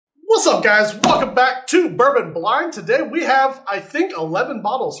What's up, guys? Welcome back to Bourbon Blind. Today we have, I think, 11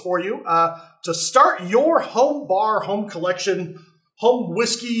 bottles for you to start your home bar, home collection, home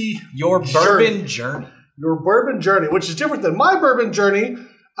whiskey Your bourbon journey. Your bourbon journey, which is different than my bourbon journey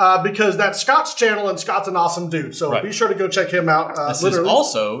because that's Scott's channel and Scott's an awesome dude. So be sure to go check him out. This is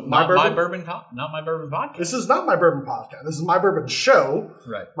also not my bourbon podcast. This is not my bourbon podcast. This is my bourbon show.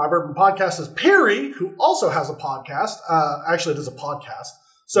 Right. My bourbon podcast is Perry, who also has a podcast. Actually, it is a podcast.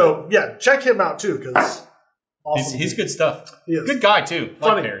 So, yeah, check him out, too, because awesome. He's good stuff. He is. Good guy, too.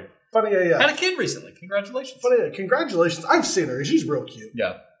 Funny. Like Perry. Funny, yeah. Had a kid recently. Congratulations. Funny, congratulations. I've seen her. She's real cute.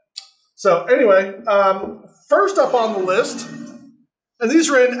 Yeah. So, anyway, first up on the list, and these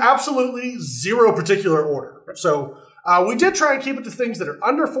are in absolutely zero particular order. So, we did try and keep it to things that are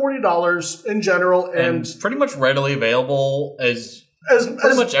under $40 in general. And pretty much readily available as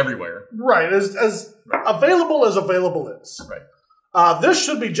pretty much everywhere. Right. As available as available is. Right. This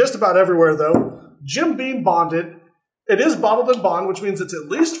should be just about everywhere, though. Jim Beam bonded. It is bottled in bond, which means it's at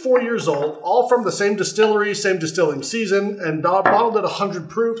least 4 years old, all from the same distillery, same distilling season, and bottled at 100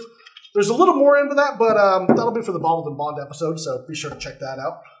 proof. There's a little more into that, but that'll be for the bottled in bond episode, so be sure to check that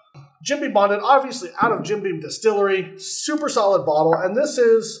out. Jim Beam bonded, obviously out of Jim Beam Distillery, super solid bottle, and this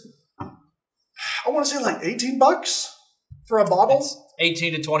is, I want to say like $18 for a bottle. It's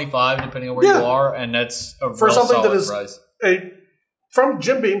 18 to 25, depending on where you are, and that's a for real something solid that is price. From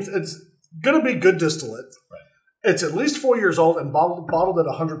Jim Beam, it's going to be good distillate. Right. It's at least 4 years old and bottled at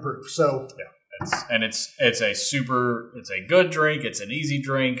 100 proof. So yeah, it's a good drink. It's an easy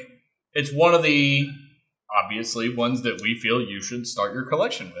drink. It's one of the obviously ones that we feel you should start your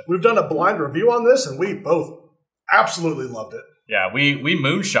collection with. We've done a blind review on this, and we both absolutely loved it. Yeah, we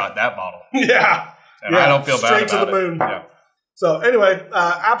moonshot that bottle. Yeah, and I don't feel bad about it. Straight to the moon. Yeah. So anyway,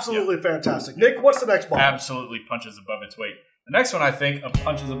 absolutely fantastic. Nick, what's the next bottle? Absolutely punches above its weight. The next one, I think,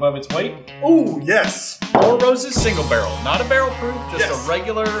 punches above its weight. Ooh, yes. Four Roses single barrel. Not a barrel proof, just a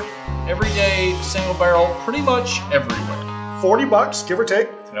regular, everyday single barrel, pretty much everywhere. $40, give or take.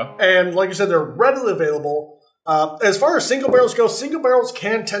 Yeah. And like you said, they're readily available. As far as single barrels go, single barrels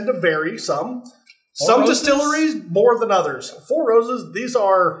can tend to vary some. Some distilleries more than others. Four Roses, these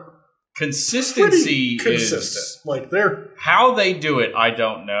are consistency consistent. Is like they're how they do it, I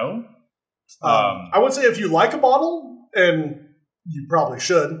don't know. I would say if you like a bottle, and you probably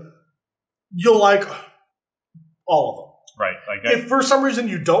should, you'll like all of them. Right. Like if for some reason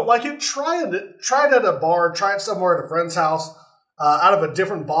you don't like it, try it at a bar, try it somewhere at a friend's house, out of a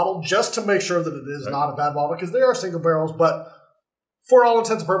different bottle, just to make sure that it is not a bad bottle, because they are single barrels, but for all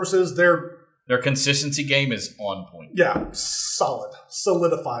intents and purposes, their consistency game is on point. Yeah, solid,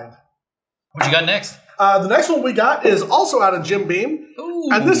 solidified. What you got next? The next one we got is also out of Jim Beam,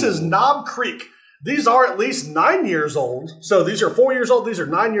 and this is Knob Creek. These are at least 9 years old. So these are 4 years old. These are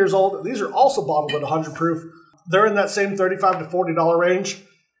 9 years old. These are also bottled at 100 proof. They're in that same $35 to $40 range.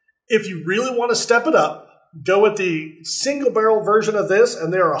 If you really want to step it up, go with the single barrel version of this,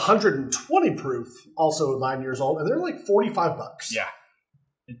 and they're 120 proof, also 9 years old, and they're like $45. Yeah.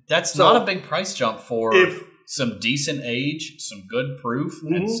 That's not a big price jump for some decent age, some good proof,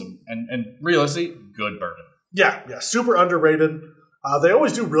 and realistically, good bourbon. Yeah, super underrated. They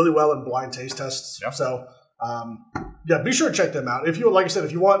always do really well in blind taste tests. Yep. So, be sure to check them out. If you, like I said,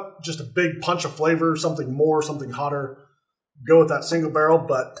 if you want just a big punch of flavor, something more, something hotter, go with that single barrel.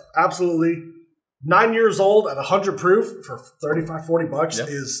 But absolutely, 9 years old at 100 proof for $35, $40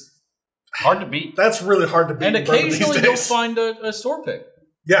 is hard to beat. That's really hard to beat. And occasionally you'll find a store pick.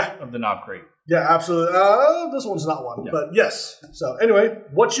 Yeah. Of the Knob Creek. Yeah, absolutely. This one's not one, but yes. So anyway,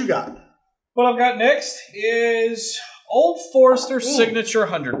 what you got? What I've got next is Old Forester Signature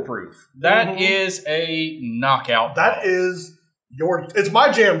 100 proof. That is a knockout. That is it's my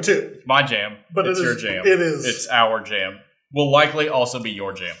jam too. My jam. But it's your jam. It is. It's our jam. Will likely also be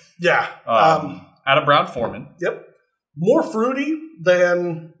your jam. Yeah. Out of Brown Foreman. Yep. More fruity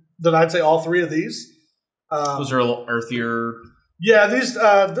than I'd say all three of these. Those are a little earthier. Yeah, these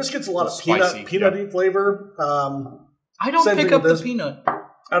this gets a lot of spicy, peanutty flavor. I don't pick up the peanut.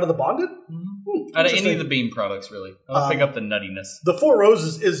 Out of the bonded? Out of any of the Beam products, really. I don't pick up the nuttiness. The Four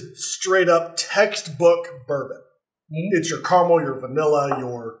Roses is straight up textbook bourbon. It's your caramel, your vanilla,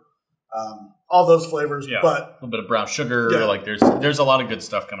 your all those flavors. Yeah. But a little bit of brown sugar. Yeah. Like there's a lot of good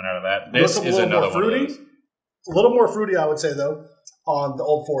stuff coming out of that. This is another one of those. A little more fruity, I would say, though, on the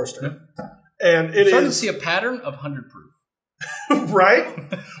Old Forester. Yeah. And I'm starting to see a pattern of 100 proof. Right?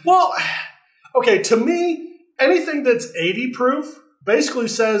 Well, okay, to me, anything that's 80 proof basically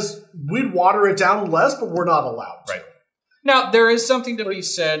says we'd water it down less, but we're not allowed to. Right. Now, there is something to be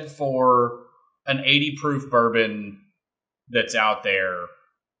said for an 80 proof bourbon that's out there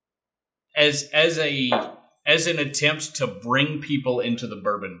as an attempt to bring people into the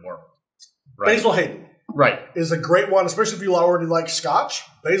bourbon world. Right? Basil Hayden. Right. Is a great one, especially if you already like Scotch.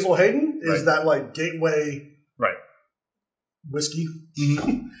 Basil Hayden is that like gateway whiskey.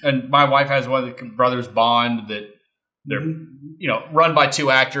 Mm-hmm. And my wife has one of the brothers Bond that they're run by two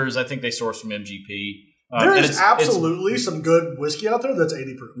actors. I think they source from MGP. There is absolutely some good whiskey out there that's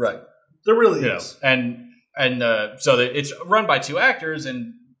 80 proof. Right. There really is. And so that it's run by two actors,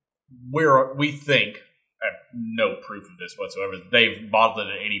 and we think, I have no proof of this whatsoever, they've bottled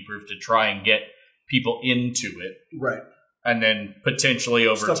it at 80 proof to try and get people into it. Right. And then potentially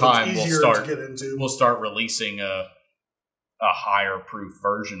over time we'll start releasing a higher proof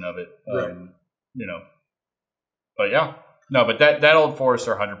version of it. Right. But yeah. No, but that Old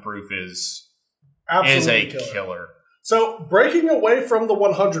Forester 100 proof is a killer. So breaking away from the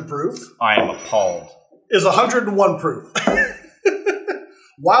 100 proof, I am appalled. Is 101 proof.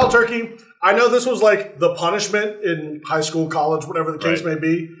 Wild Turkey. I know this was like the punishment in high school, college, whatever the case may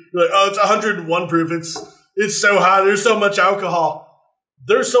be. You're like, oh, it's 101 proof. It's so high. There's so much alcohol.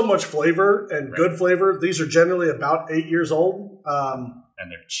 There's so much flavor and good flavor. These are generally about 8 years old. And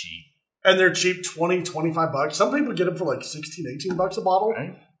they're cheap. And they're cheap, $20, $25. Some people get them for like $16, $18 a bottle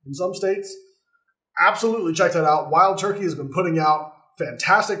in some states. Absolutely check that out. Wild Turkey has been putting out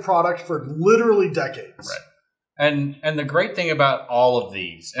fantastic product for literally decades. Right. And the great thing about all of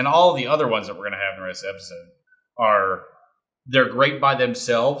these and all of the other ones that we're going to have in the rest of the episode are they're great by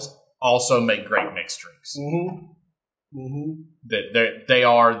themselves, also make great mixed drinks. Mm-hmm. Mm-hmm. That they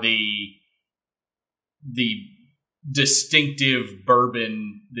are the distinctive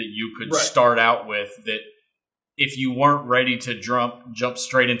bourbon that you could start out with, that if you weren't ready to jump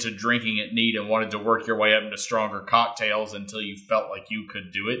straight into drinking it neat and wanted to work your way up into stronger cocktails until you felt like you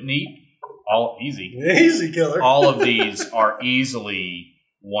could do it neat, all easy killer. All of these are easily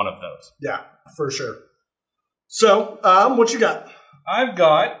one of those. Yeah, for sure. So, what you got? I've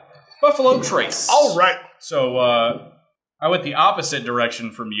got Buffalo Trace. All right. So, I went the opposite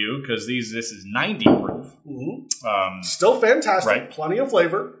direction from you because this is 90 proof. Mm-hmm. Still fantastic. Right. Plenty of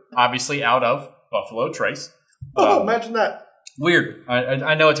flavor. Obviously out of Buffalo Trace. Imagine that. Weird.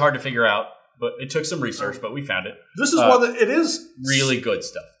 I know it's hard to figure out, but it took some research, but we found it. This is one that it is really good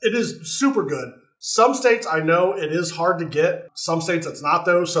stuff. It is super good. Some states I know it is hard to get. Some states it's not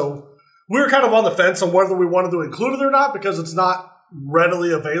though. So we were kind of on the fence on whether we wanted to include it or not because it's not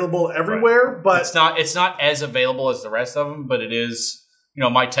readily available everywhere. Right. But it's not as available as the rest of them, but it is.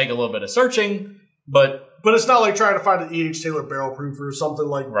 Might take a little bit of searching, but it's not like trying to find an E.H. Taylor barrel proof or something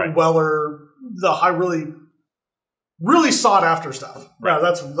like Weller. The high really sought after stuff. Right.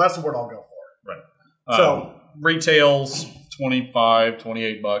 Yeah, that's the word I'll go for. Right. So retails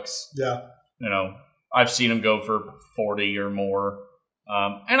 $25-$28. Yeah. I've seen them go for 40 or more.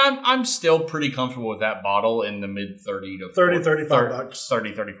 And I'm still pretty comfortable with that bottle in the mid 30 to $35.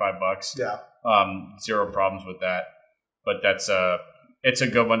 $35. Yeah. Zero problems with that. But it's a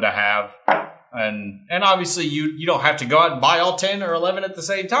good one to have. And obviously you don't have to go out and buy all 10 or 11 at the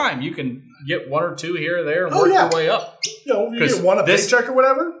same time. You can get one or two here or there and work your way up. You get one a paycheck or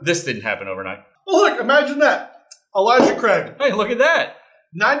whatever. This didn't happen overnight. Well, look, imagine that. Elijah Craig. Hey, look at that.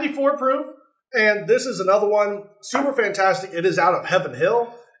 94 proof. And this is another one, super fantastic. It is out of Heaven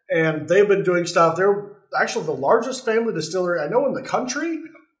Hill. And they've been doing stuff. They're actually the largest family distillery, I know, in the country,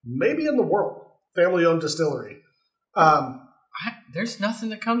 maybe in the world. Family-owned distillery. There's nothing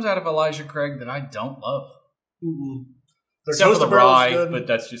that comes out of Elijah Craig that I don't love. Mm-mm. Except for the rye, but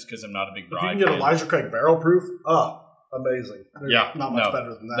that's just because I'm not a big rye fan. If you can get Elijah Craig barrel proof, amazing. There's not much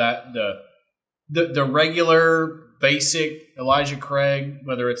better than that. The regular basic Elijah Craig,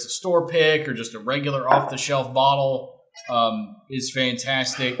 whether it's a store pick or just a regular off-the-shelf bottle, is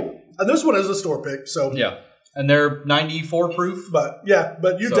fantastic. And this one is a store pick, so yeah. And they're 94 proof. But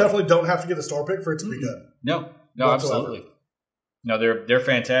you definitely don't have to get a store pick for it to be good. No, absolutely. No, they're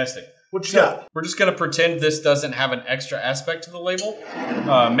fantastic. What you got? We're just going to pretend this doesn't have an extra aspect to the label.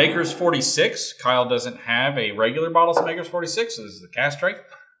 Maker's 46. Kyle doesn't have a regular bottle of Maker's 46, so this is the cask strength.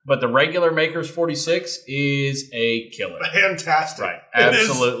 But the regular Maker's 46 is a killer. Fantastic. Right.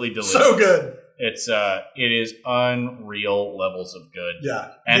 Absolutely delicious. So good. It is unreal levels of good.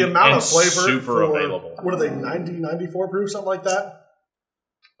 Yeah. The amount of flavor. Super available. What are they, 90, 94 proof, something like that?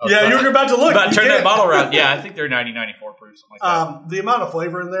 Yeah, you were about to look. About to turn that bottle around. Yeah, I think they're 90, 94 proof, something like that. The amount of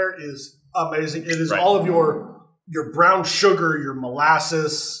flavor in there is amazing. It is all of your brown sugar, your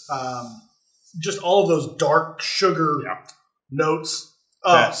molasses, just all of those dark sugar notes.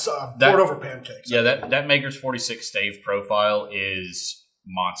 Poured over pancakes. Yeah, that Maker's 46 stave profile is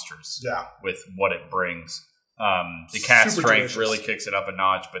monstrous. Yeah, with what it brings. The cask strength really kicks it up a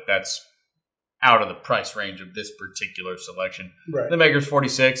notch, but that's out of the price range of this particular selection. Right. The Maker's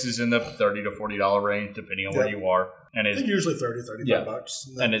 46 is in the $30 to $40 range, depending on where you are. And I think usually 30, 35 bucks.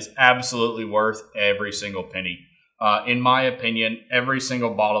 And it's absolutely worth every single penny. In my opinion, every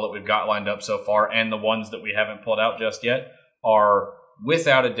single bottle that we've got lined up so far, and the ones that we haven't pulled out just yet, are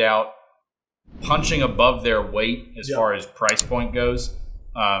without a doubt punching above their weight as far as price point goes.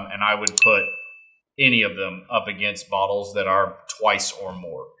 And I would put any of them up against bottles that are twice or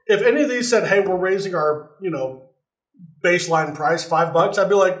more. If any of these said, hey, we're raising our, baseline price $5, I'd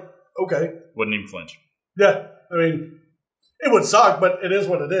be like, okay. Wouldn't even flinch. Yeah. I mean, it would suck, but it is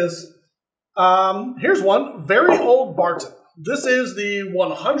what it is. Here's one. Very old Barton. This is the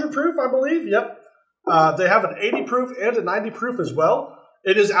 100 proof, I believe. Yep. They have an 80 proof and a 90 proof as well.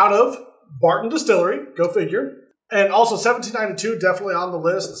 It is out of Barton Distillery. Go figure. And also 1792, definitely on the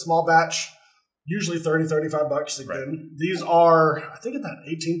list. The small batch, usually 30, 35 bucks again. Right. These are, I think, in that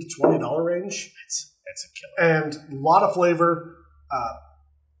 $18 to $20 range. It's a killer. And a lot of flavor.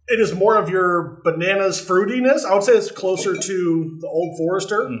 It is more of your bananas fruitiness. I would say it's closer to the Old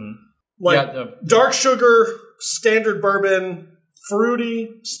Forester. Mm-hmm. Dark sugar, standard bourbon,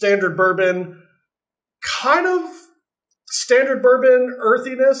 fruity, standard bourbon, kind of standard bourbon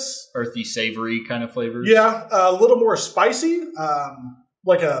earthiness. Earthy, savory kind of flavors. Yeah, a little more spicy,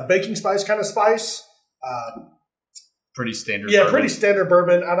 like a baking spice kind of spice. Pretty standard bourbon. Pretty standard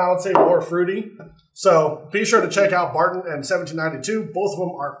bourbon, and I would say more fruity. So be sure to check out Barton and 1792. Both of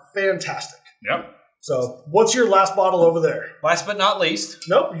them are fantastic. Yep. So what's your last bottle over there? Last but not least.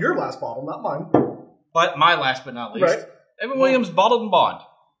 Nope, your last bottle, not mine. But my last but not least. Right. Evan Williams Bottled and Bond.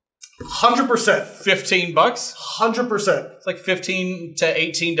 100%. $15. 100%. It's like $15 to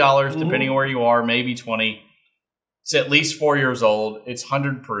 $18, depending on where you are, maybe $20. It's at least 4 years old. It's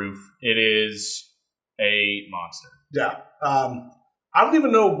 100 proof. It is a monster. Yeah. I don't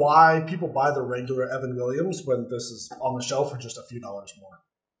even know why people buy the regular Evan Williams when this is on the shelf for just a few dollars more.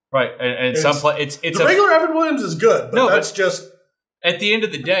 Right. And it's the regular Evan Williams is good, but that's just... At the end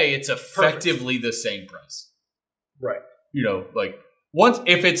of the day, it's effectively the same price. Right.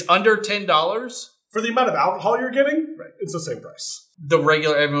 If it's under $10... For the amount of alcohol you're getting, it's the same price. The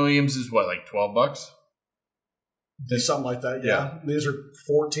regular Evan Williams is what, like $12? Something like that, yeah. These are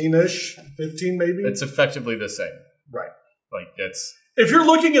 14-ish, 15 maybe. It's effectively the same. Right. That's... If you're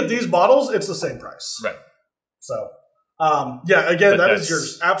looking at these bottles, it's the same price. Right. So, again, that is your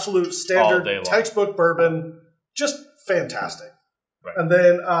absolute standard textbook bourbon. Just fantastic. Right. And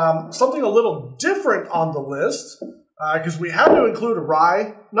then something a little different on the list, because we had to include a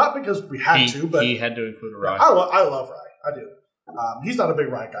rye. Not because we had to, but... He had to include a rye. I love rye. I do. He's not a big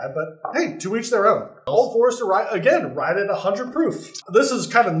rye guy, but hey, to each their own. Old Forester rye, again, right at 100 proof. This is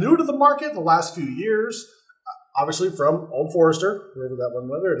kind of new to the market the last few years. Obviously from Old Forester, wherever that one,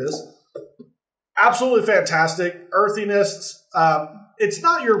 whether it is. Absolutely fantastic. Earthiness. It's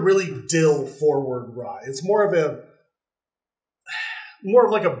not your really dill forward rye. It's more of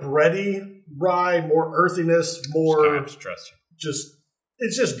like a bready rye, more earthiness, more it's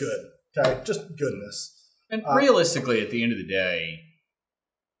just good. Okay, just goodness. And realistically, at the end of the day,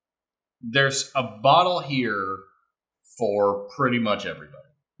 there's a bottle here for pretty much everybody.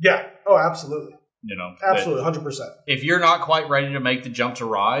 Yeah. Oh, absolutely. Absolutely, 100%. If you're not quite ready to make the jump to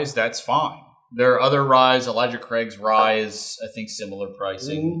ryes, that's fine. There are other ryes. Elijah Craig's rye is, I think, similar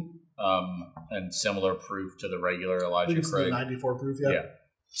pricing and similar proof to the regular Elijah Craig. 94 proof, yeah.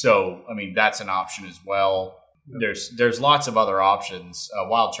 So, that's an option as well. Yep. There's lots of other options.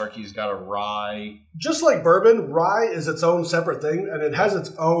 Wild Turkey's got a rye. Just like bourbon, rye is its own separate thing, and it has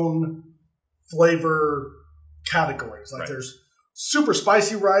its own flavor categories. There's super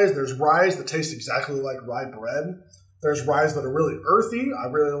spicy ryes. There's ryes that taste exactly like rye bread. There's ryes that are really earthy. I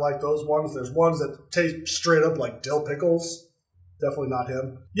really like those ones. There's ones that taste straight up like dill pickles. Definitely not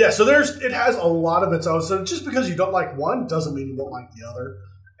him. Yeah, so it has a lot of its own. So just because you don't like one doesn't mean you won't like the other.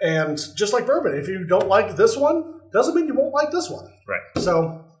 And just like bourbon, if you don't like this one, doesn't mean you won't like this one. Right.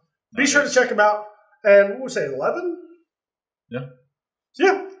 So be sure to check them out. And what would we say, 11? Yeah.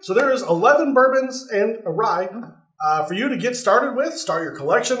 Yeah. So there is 11 bourbons and a rye for you to get started with. Start your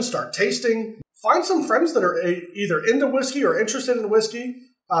collection. Start tasting. Find some friends that are either into whiskey or interested in whiskey.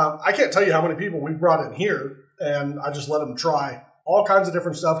 I can't tell you how many people we've brought in here, and I just let them try all kinds of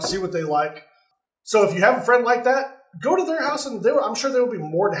different stuff to see what they like. So if you have a friend like that, go to their house, and I'm sure they will be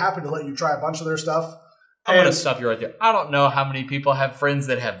more than happy to let you try a bunch of their stuff. I'm going to stop you right there. I don't know how many people have friends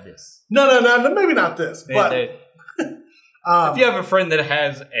that have this. No, maybe not this. But if you have a friend that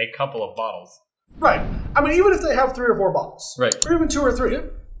has a couple of bottles. Right. Even if they have 3 or 4 bottles. Right. Or even 2 or 3.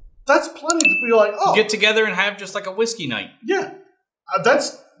 That's plenty to be like, oh. Get together and have just like a whiskey night. Yeah.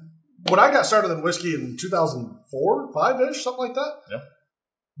 That's when I got started in whiskey in 2004, 5-ish, something like that. Yeah.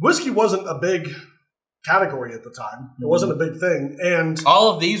 Whiskey wasn't a big category at the time. It wasn't a big thing. And all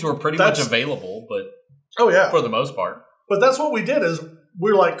of these were pretty much available, but for the most part. But that's what we did is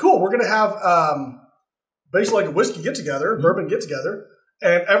we were like, cool, we're going to have basically like a whiskey get-together, bourbon get-together,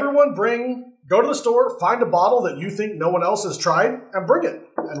 and everyone go to the store, find a bottle that you think no one else has tried, and bring it.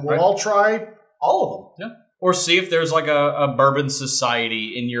 And we'll all try all of them. Yeah. Or see if there's like a bourbon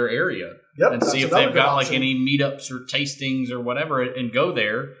society in your area. Yep, and see if they've got like any meetups or tastings or whatever, and go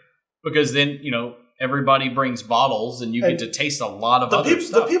there. Because then, you know, everybody brings bottles and you get to taste a lot of other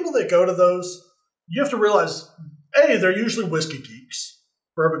stuff. The people that go to those, you have to realize, A, they're usually whiskey geeks,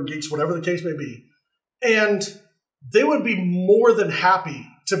 bourbon geeks, whatever the case may be. And they would be more than happy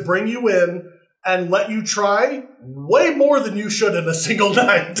to bring you in and let you try way more than you should in a single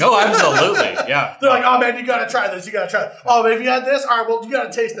night. Oh, absolutely. Yeah. They're like, oh, man, you got to try this. You got to try it. Oh, man, have you had this? All right, well, you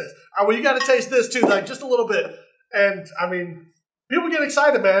got to taste this. All right, well, you got to taste this too, like just a little bit. And, I mean, people get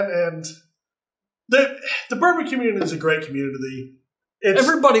excited, man. And the bourbon community is a great community.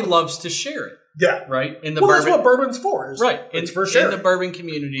 Everybody loves to share it. Yeah. Right? That's what bourbon's for. It's for sharing. In the bourbon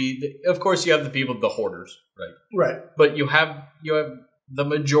community, of course, you have the people, the hoarders, right? Right. But you have the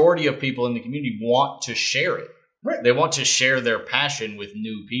majority of people in the community want to share it. Right. They want to share their passion with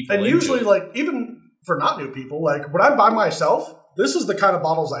new people. And usually, like, even for not new people, like, when I'm by myself, this is the kind of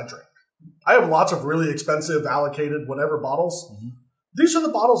bottles I drink. I have lots of really expensive, allocated, whatever bottles. Mm-hmm. These are the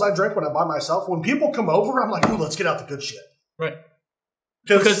bottles I drink when I'm by myself. When people come over, I'm like, ooh, let's get out the good shit. Right.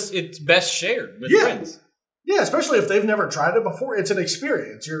 Because it's best shared with friends. Yeah, especially if they've never tried it before. It's an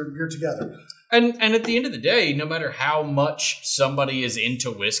experience. You're together. And at the end of the day, no matter how much somebody is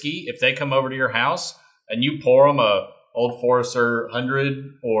into whiskey, if they come over to your house and you pour them a Old Forester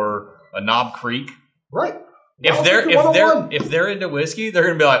 100 or a Knob Creek, right? If they're into whiskey, they're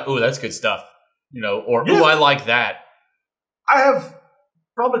gonna be like, "Ooh, that's good stuff," you know, or "Ooh, I like that." I have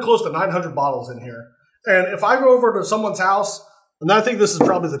probably close to 900 bottles in here, and if I go over to someone's house, and I think this is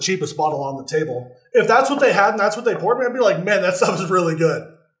probably the cheapest bottle on the table, if that's what they had and that's what they poured me, I'd be like, "Man, that stuff is really good."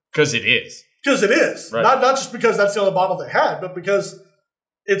 Because it is. Because it is. Right. Not just because that's the only bottle they had, but because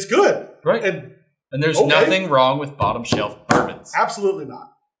it's good. Right. And there's nothing wrong with bottom shelf bourbons. Absolutely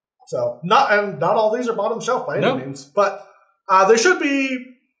not. So not all these are bottom shelf by any means, but they should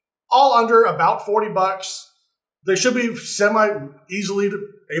be all under about $40. They should be semi-easily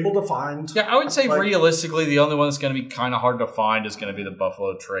able to find. Yeah, I would say realistically, the only one that's going to be kind of hard to find is going to be the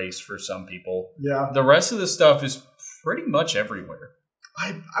Buffalo Trace for some people. Yeah. The rest of the stuff is pretty much everywhere.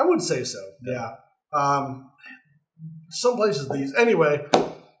 I would say so, yeah. Some places these. Anyway,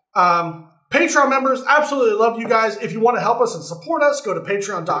 Patreon members, absolutely love you guys. If you want to help us and support us, go to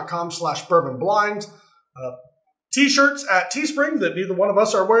patreon.com/bourbonblind. T-shirts at Teespring that neither one of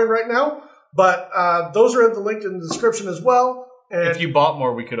us are wearing right now. But those are in the link in the description as well. And if you bought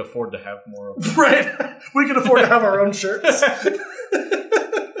more, we could afford to have more of them. Right. We could afford to have our own shirts.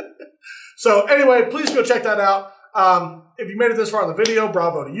 So anyway, please go check that out. If you made it this far in the video,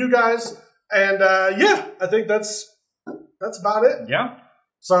 bravo to you guys. And I think that's about it. Yeah.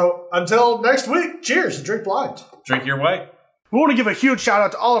 So until next week, cheers and drink blind. Drink your way. We want to give a huge shout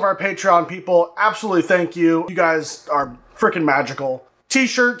out to all of our Patreon people. Absolutely thank you. You guys are freaking magical.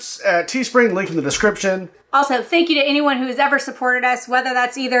 T-shirts at Teespring, link in the description. Also, thank you to anyone who has ever supported us, whether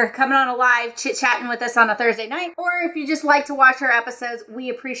that's either coming on a live, chit-chatting with us on a Thursday night, or if you just like to watch our episodes, we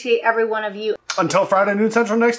appreciate every one of you. Until Friday noon Central next